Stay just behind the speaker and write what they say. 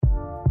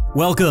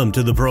Welcome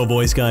to the Pro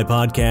Voice Guy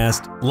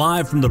podcast,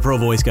 live from the Pro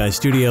Voice Guy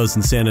studios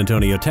in San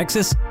Antonio,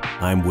 Texas.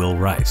 I'm Will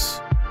Rice.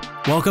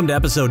 Welcome to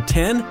episode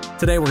 10.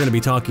 Today we're going to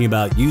be talking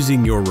about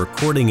using your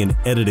recording and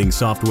editing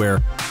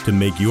software to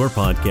make your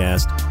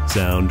podcast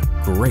sound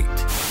great.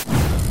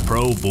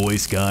 Pro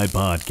Voice Guy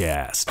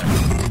Podcast,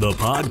 the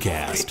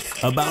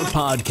podcast about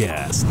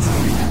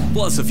podcasts,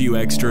 plus a few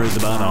extras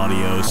about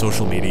audio,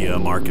 social media,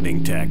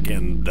 marketing, tech,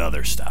 and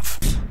other stuff.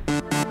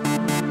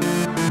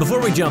 Before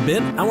we jump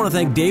in, I want to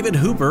thank David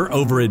Hooper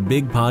over at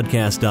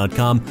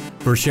bigpodcast.com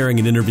for sharing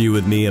an interview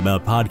with me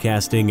about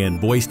podcasting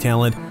and voice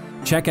talent.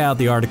 Check out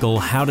the article,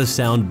 How to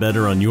Sound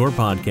Better on Your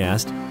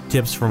Podcast,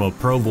 Tips from a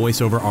Pro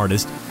Voiceover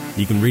Artist.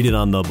 You can read it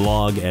on the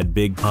blog at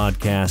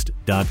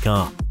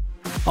bigpodcast.com.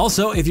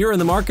 Also, if you're in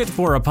the market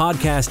for a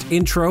podcast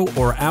intro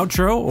or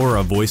outro or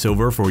a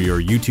voiceover for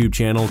your YouTube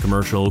channel,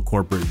 commercial,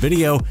 corporate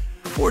video,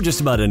 or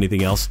just about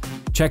anything else,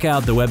 check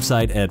out the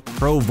website at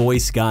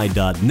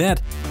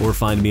provoiceguy.net or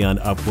find me on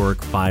Upwork,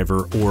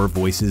 Fiverr, or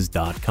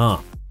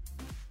voices.com.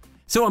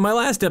 So on my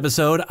last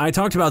episode, I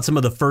talked about some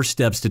of the first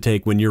steps to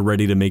take when you're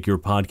ready to make your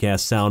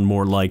podcast sound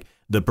more like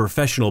the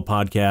professional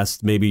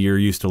podcasts maybe you're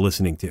used to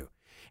listening to.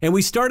 And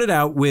we started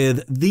out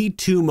with the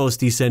two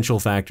most essential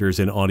factors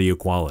in audio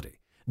quality: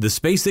 the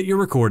space that you're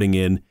recording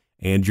in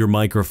and your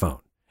microphone.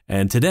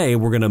 And today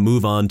we're going to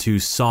move on to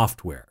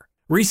software.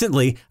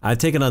 Recently, I've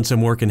taken on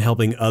some work in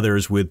helping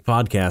others with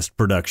podcast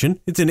production.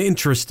 It's an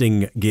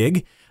interesting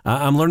gig.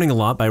 I'm learning a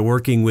lot by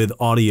working with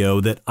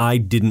audio that I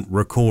didn't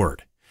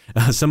record.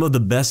 Some of the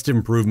best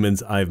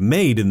improvements I've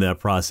made in that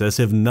process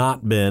have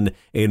not been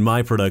in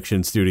my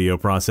production studio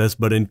process,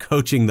 but in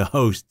coaching the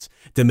hosts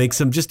to make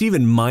some just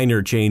even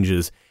minor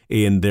changes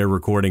in their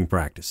recording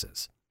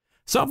practices.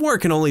 Software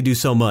can only do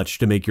so much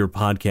to make your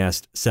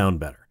podcast sound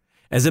better.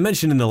 As I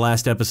mentioned in the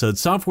last episode,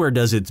 software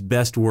does its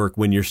best work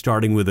when you're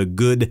starting with a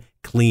good,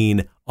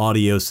 clean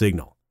audio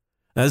signal.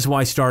 That's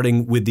why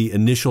starting with the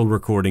initial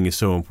recording is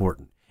so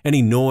important.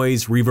 Any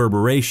noise,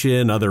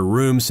 reverberation, other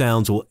room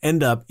sounds will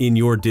end up in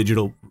your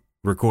digital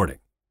recording.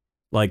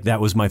 Like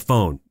that was my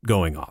phone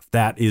going off.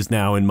 That is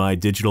now in my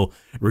digital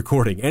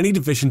recording. Any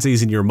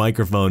deficiencies in your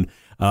microphone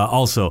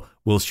also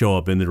will show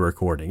up in the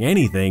recording.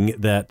 Anything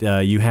that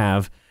you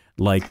have,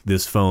 like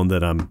this phone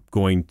that I'm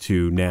going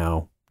to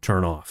now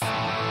turn off.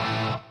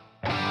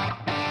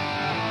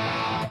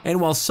 And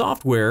while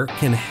software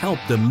can help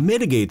to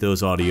mitigate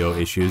those audio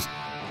issues,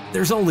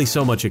 there's only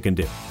so much it can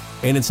do.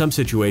 And in some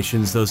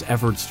situations, those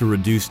efforts to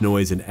reduce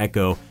noise and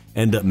echo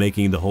end up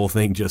making the whole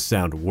thing just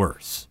sound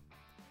worse.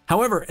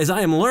 However, as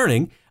I am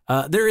learning,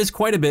 there is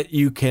quite a bit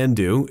you can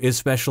do,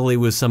 especially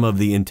with some of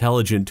the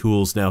intelligent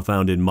tools now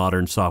found in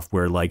modern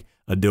software like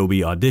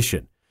Adobe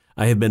Audition.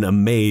 I have been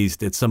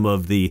amazed at some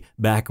of the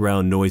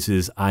background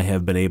noises I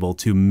have been able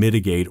to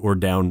mitigate or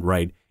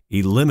downright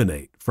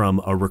eliminate from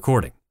a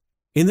recording.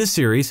 In this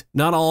series,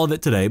 not all of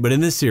it today, but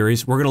in this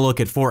series, we're going to look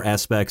at 4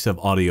 aspects of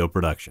audio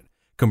production: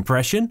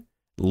 compression,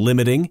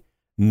 limiting,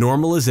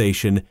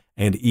 normalization,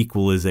 and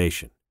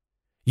equalization.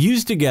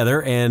 Used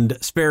together and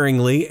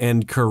sparingly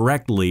and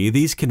correctly,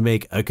 these can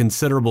make a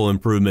considerable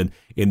improvement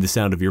in the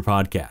sound of your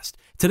podcast.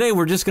 Today,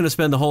 we're just going to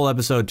spend the whole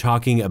episode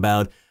talking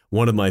about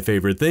one of my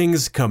favorite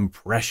things,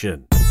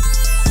 compression.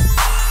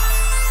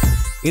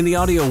 In the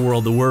audio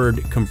world, the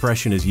word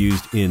compression is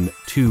used in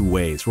 2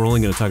 ways. We're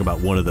only going to talk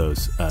about one of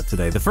those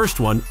today. The first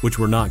one, which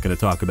we're not going to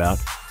talk about,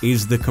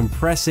 is the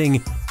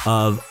compressing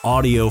of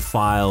audio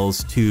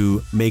files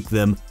to make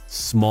them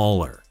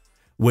smaller.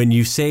 When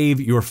you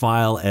save your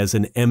file as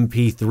an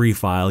MP3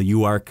 file,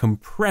 you are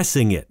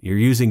compressing it. You're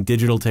using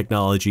digital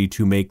technology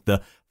to make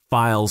the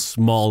file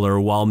smaller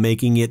while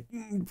making it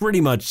pretty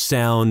much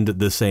sound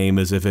the same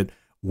as if it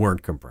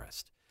weren't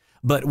compressed.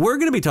 But we're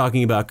going to be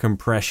talking about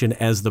compression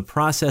as the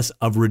process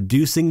of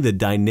reducing the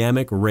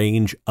dynamic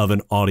range of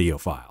an audio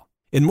file.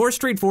 In more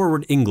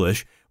straightforward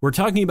English, we're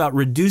talking about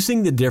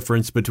reducing the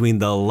difference between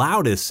the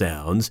loudest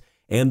sounds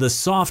and the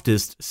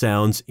softest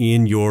sounds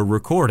in your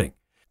recording.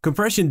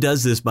 Compression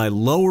does this by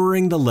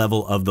lowering the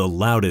level of the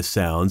loudest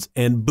sounds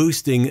and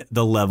boosting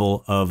the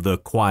level of the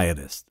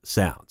quietest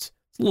sounds.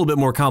 It's a little bit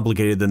more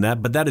complicated than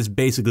that, but that is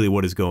basically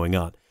what is going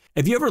on.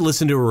 Have you ever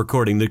listened to a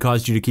recording that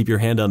caused you to keep your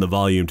hand on the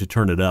volume to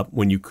turn it up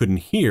when you couldn't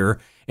hear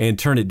and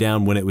turn it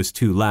down when it was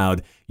too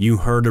loud? You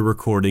heard a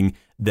recording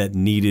that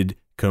needed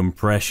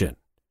compression.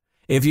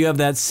 If you have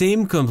that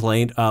same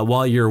complaint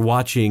while you're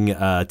watching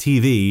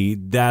TV,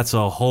 that's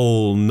a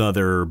whole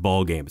nother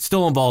ballgame. It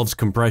still involves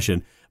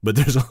compression, but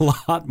there's a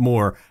lot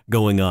more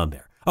going on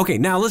there. Okay,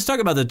 now let's talk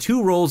about the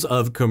 2 roles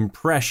of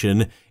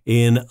compression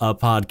in a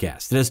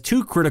podcast. It has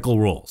 2 critical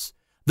roles.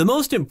 The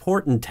most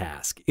important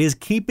task is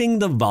keeping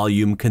the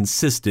volume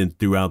consistent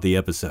throughout the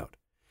episode.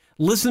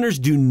 Listeners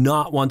do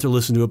not want to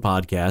listen to a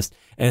podcast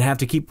and have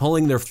to keep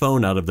pulling their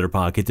phone out of their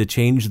pocket to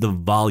change the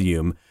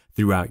volume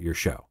throughout your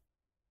show.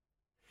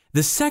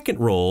 The second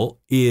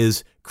role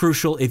is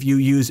crucial if you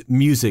use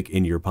music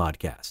in your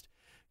podcast.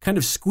 Kind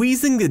of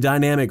squeezing the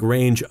dynamic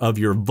range of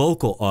your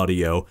vocal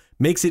audio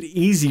makes it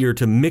easier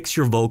to mix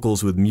your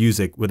vocals with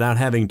music without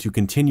having to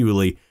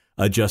continually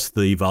adjust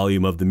the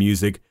volume of the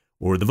music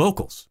or the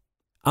vocals.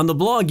 On the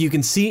blog, you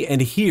can see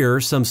and hear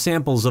some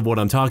samples of what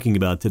I'm talking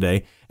about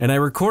today, and I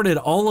recorded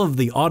all of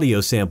the audio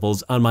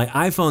samples on my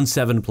iPhone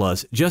 7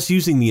 Plus just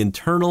using the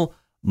internal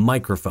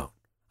microphone.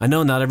 I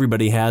know not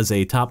everybody has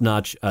a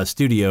top-notch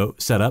studio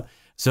setup,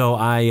 so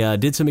I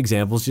did some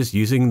examples just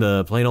using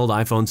the plain old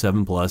iPhone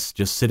 7 Plus,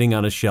 just sitting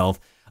on a shelf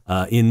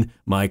in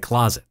my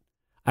closet.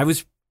 I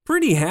was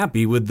pretty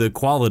happy with the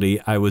quality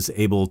I was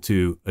able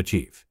to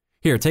achieve.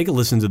 Here, take a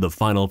listen to the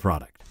final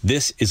product.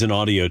 This is an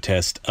audio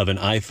test of an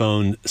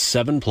iPhone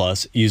 7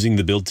 Plus using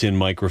the built-in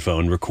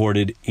microphone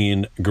recorded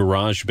in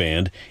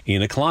GarageBand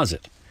in a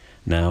closet.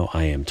 Now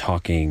I am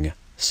talking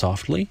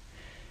softly,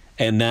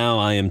 and now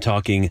I am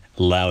talking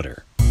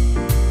louder.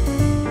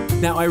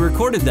 Now, I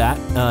recorded that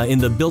in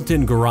the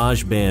built-in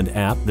GarageBand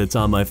app that's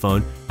on my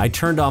phone. I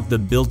turned off the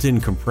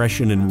built-in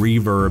compression and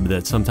reverb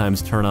that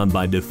sometimes turn on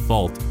by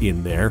default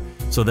in there.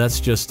 So that's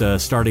just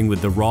starting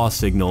with the raw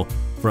signal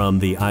from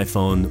the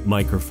iPhone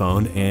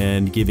microphone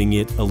and giving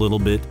it a little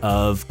bit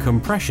of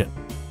compression.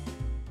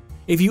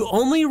 If you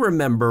only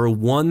remember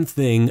one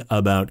thing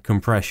about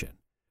compression,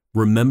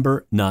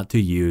 remember not to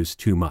use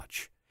too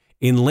much.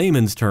 In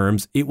layman's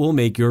terms, it will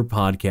make your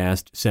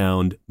podcast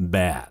sound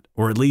bad,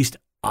 or at least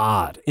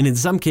odd. And in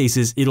some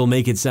cases, it'll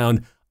make it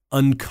sound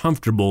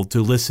uncomfortable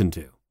to listen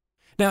to.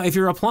 Now, if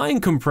you're applying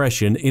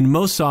compression in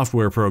most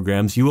software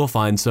programs, you will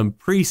find some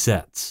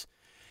presets.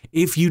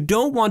 If you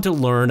don't want to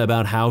learn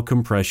about how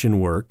compression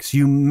works,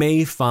 you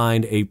may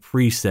find a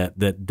preset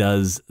that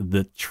does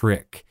the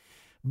trick.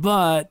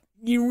 But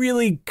you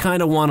really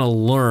kind of want to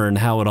learn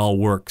how it all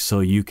works so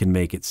you can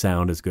make it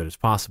sound as good as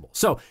possible.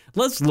 So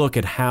let's look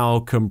at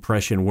how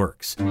compression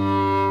works.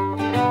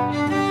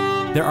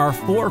 There are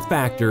 4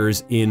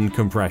 factors in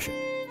compression: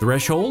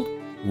 threshold,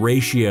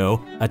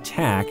 ratio,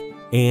 attack,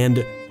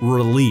 and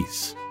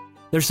release.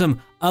 There's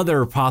some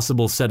other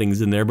possible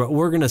settings in there, but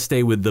we're going to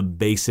stay with the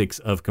basics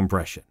of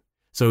compression.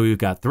 So we've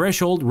got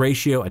threshold,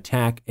 ratio,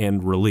 attack,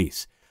 and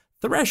release.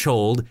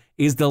 Threshold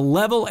is the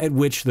level at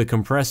which the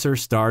compressor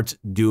starts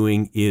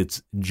doing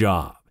its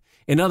job.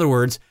 In other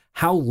words,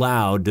 how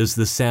loud does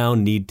the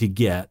sound need to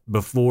get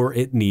before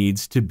it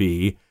needs to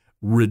be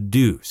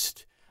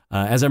reduced?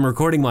 As I'm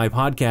recording my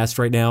podcast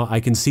right now, I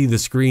can see the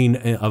screen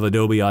of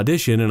Adobe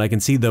Audition, and I can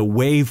see the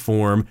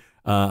waveform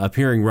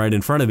appearing right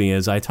in front of me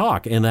as I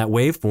talk. And that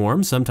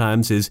waveform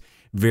sometimes is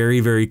very,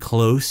 very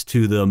close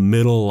to the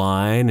middle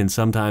line, and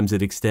sometimes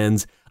it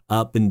extends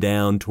up and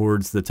down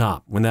towards the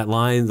top. When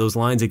those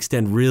lines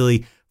extend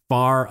really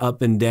far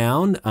up and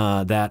down,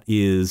 that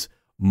is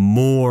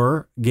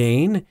more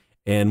gain.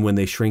 And when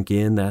they shrink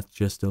in, that's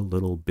just a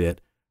little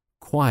bit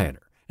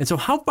quieter. And so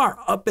how far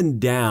up and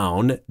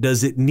down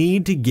does it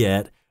need to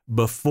get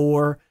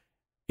before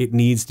it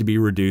needs to be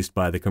reduced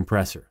by the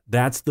compressor?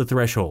 That's the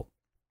threshold.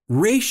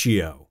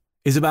 Ratio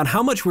is about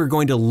how much we're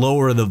going to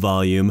lower the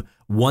volume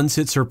once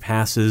it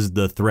surpasses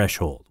the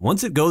threshold.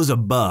 Once it goes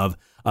above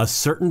a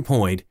certain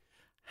point,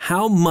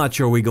 how much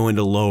are we going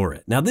to lower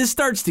it? Now, this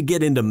starts to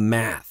get into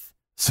math,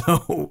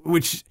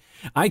 which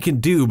I can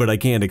do, but I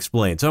can't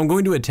explain. So I'm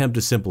going to attempt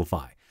to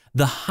simplify.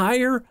 The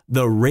higher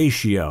the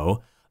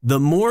ratio, the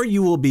more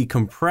you will be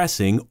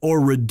compressing or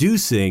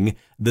reducing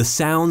the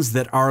sounds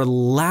that are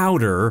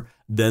louder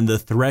than the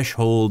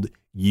threshold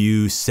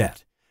you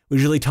set. We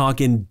usually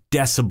talk in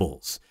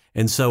decibels.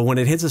 And so when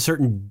it hits a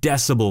certain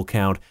decibel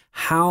count,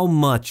 how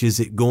much is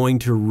it going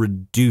to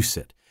reduce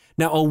it?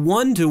 Now, a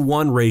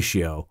 1-to-1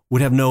 ratio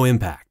would have no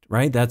impact,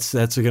 right? That's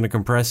going to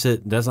compress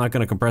it. That's not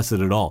going to compress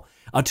it at all.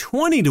 A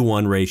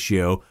 20-to-1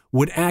 ratio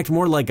would act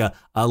more like a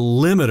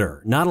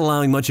limiter, not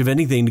allowing much of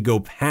anything to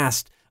go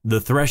past the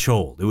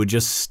threshold. It would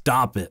just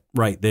stop it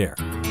right there.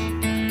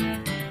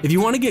 If you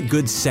want to get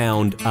good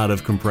sound out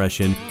of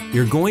compression,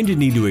 you're going to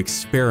need to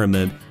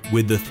experiment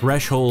with the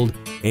threshold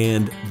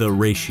and the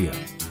ratio.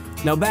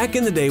 Now, back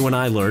in the day when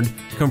I learned,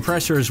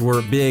 compressors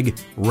were big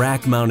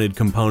rack-mounted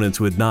components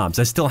with knobs.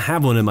 I still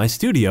have one in my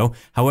studio.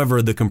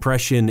 However, the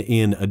compression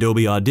in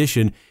Adobe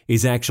Audition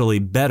is actually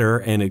better,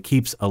 and it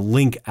keeps a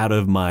link out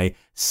of my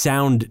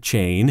sound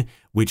chain,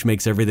 which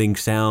makes everything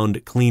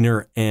sound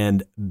cleaner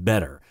and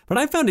better. But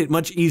I found it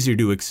much easier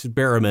to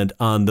experiment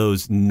on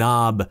those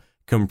knob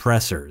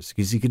compressors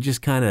because you could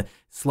just kind of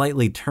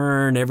slightly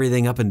turn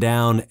everything up and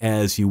down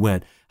as you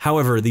went.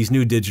 However, these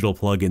new digital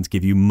plugins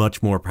give you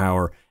much more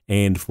power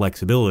and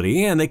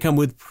flexibility, and they come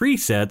with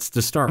presets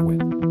to start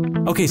with.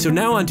 Okay, so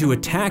now on to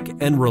attack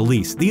and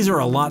release. These are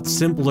a lot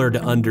simpler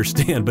to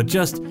understand, but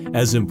just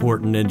as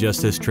important and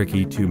just as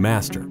tricky to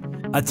master.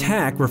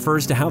 Attack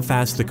refers to how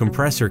fast the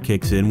compressor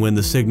kicks in when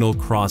the signal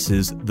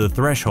crosses the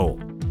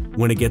threshold.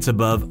 When it gets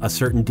above a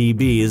certain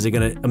dB, is it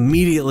going to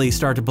immediately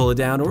start to pull it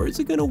down, or is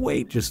it going to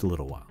wait just a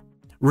little while?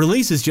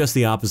 Release is just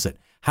the opposite.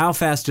 How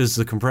fast does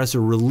the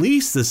compressor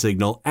release the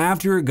signal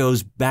after it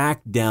goes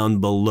back down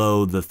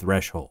below the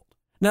threshold?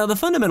 Now, the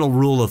fundamental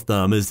rule of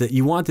thumb is that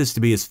you want this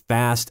to be as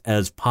fast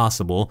as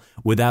possible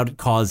without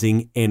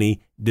causing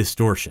any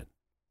distortion.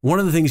 One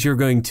of the things you're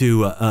going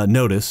to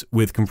notice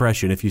with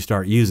compression if you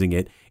start using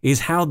it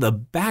is how the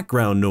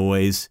background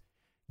noise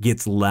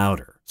gets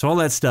louder. So all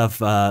that stuff,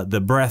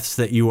 the breaths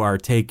that you are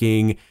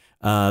taking,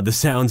 the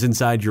sounds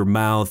inside your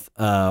mouth,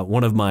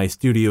 one of my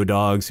studio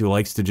dogs who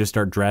likes to just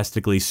start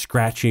drastically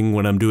scratching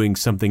when I'm doing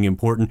something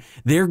important,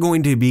 they're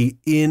going to be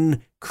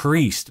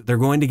increased. They're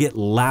going to get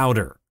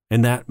louder,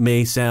 and that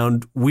may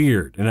sound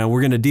weird. And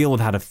we're going to deal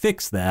with how to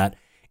fix that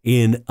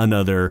in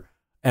another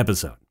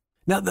episode.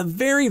 Now, the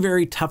very,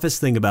 very toughest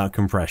thing about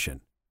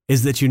compression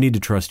is that you need to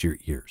trust your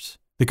ears.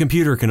 The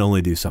computer can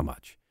only do so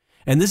much.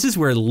 And this is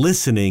where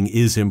listening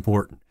is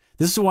important.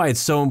 This is why it's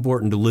so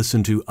important to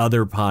listen to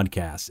other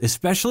podcasts,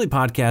 especially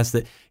podcasts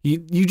that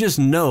you just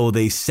know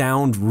they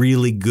sound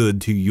really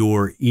good to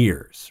your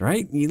ears,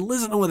 right? You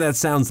listen to what that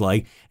sounds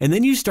like, and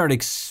then you start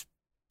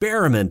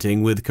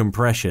experimenting with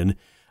compression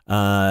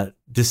to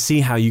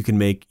see how you can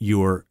make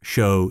your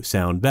show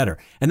sound better.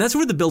 And that's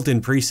where the built-in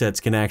presets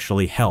can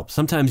actually help.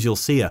 Sometimes you'll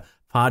see a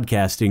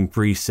podcasting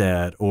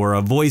preset or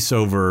a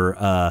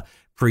voiceover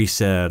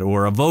preset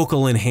or a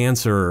vocal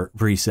enhancer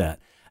preset.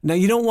 Now,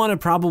 you don't want to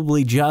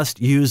probably just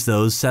use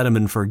those, set them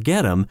and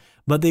forget them,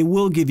 but they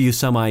will give you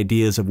some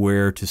ideas of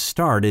where to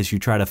start as you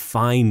try to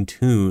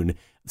fine-tune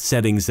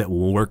settings that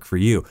will work for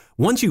you.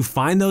 Once you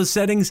find those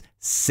settings,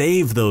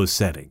 save those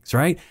settings,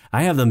 right?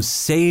 I have them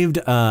saved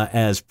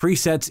as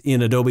presets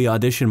in Adobe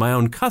Audition, my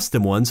own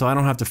custom one, so I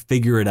don't have to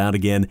figure it out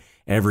again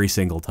every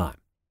single time.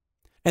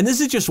 And this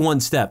is just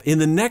one step. In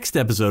the next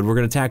episode, we're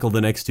going to tackle the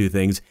next two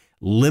things,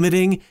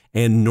 limiting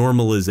and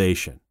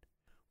normalization.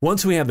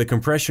 Once we have the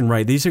compression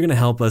right, these are going to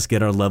help us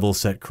get our level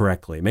set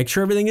correctly. Make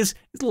sure everything is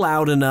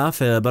loud enough,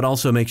 but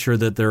also make sure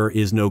that there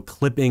is no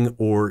clipping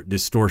or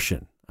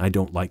distortion. I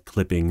don't like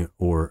clipping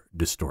or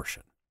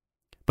distortion.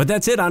 But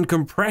that's it on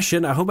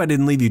compression. I hope I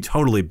didn't leave you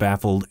totally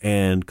baffled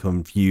and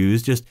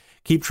confused. Just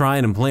keep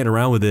trying and playing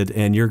around with it,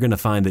 and you're going to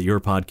find that your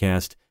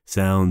podcast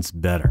sounds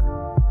better.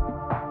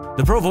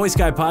 The Pro Voice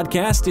Guy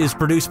podcast is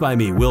produced by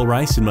me, Will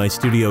Rice, in my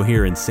studio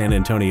here in San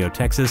Antonio,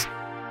 Texas.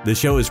 The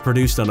show is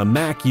produced on a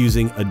Mac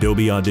using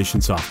Adobe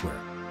Audition software.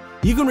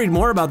 You can read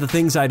more about the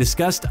things I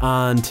discussed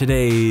on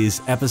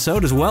today's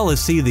episode, as well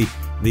as see the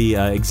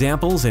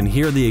examples and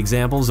hear the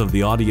examples of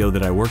the audio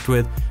that I worked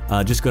with.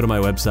 Just go to my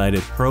website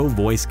at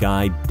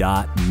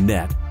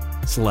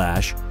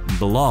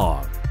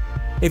provoiceguy.net/blog.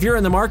 If you're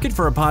in the market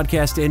for a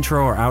podcast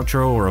intro or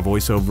outro or a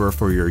voiceover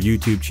for your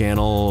YouTube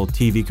channel,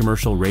 TV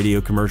commercial, radio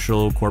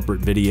commercial, corporate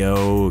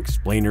video,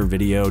 explainer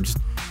video, just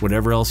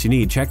whatever else you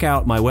need, check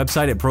out my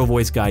website at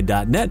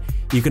provoiceguy.net.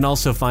 You can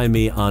also find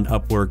me on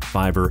Upwork,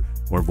 Fiverr,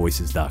 or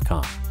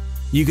Voices.com.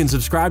 You can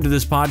subscribe to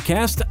this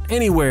podcast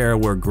anywhere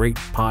where great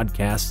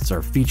podcasts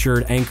are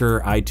featured: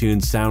 Anchor,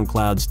 iTunes,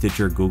 SoundCloud,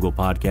 Stitcher, Google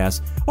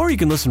Podcasts, or you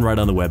can listen right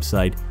on the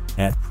website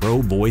at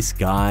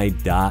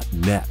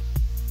provoiceguy.net.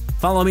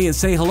 Follow me and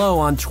say hello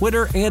on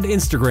Twitter and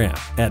Instagram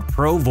at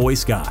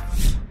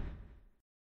ProVoiceGuy.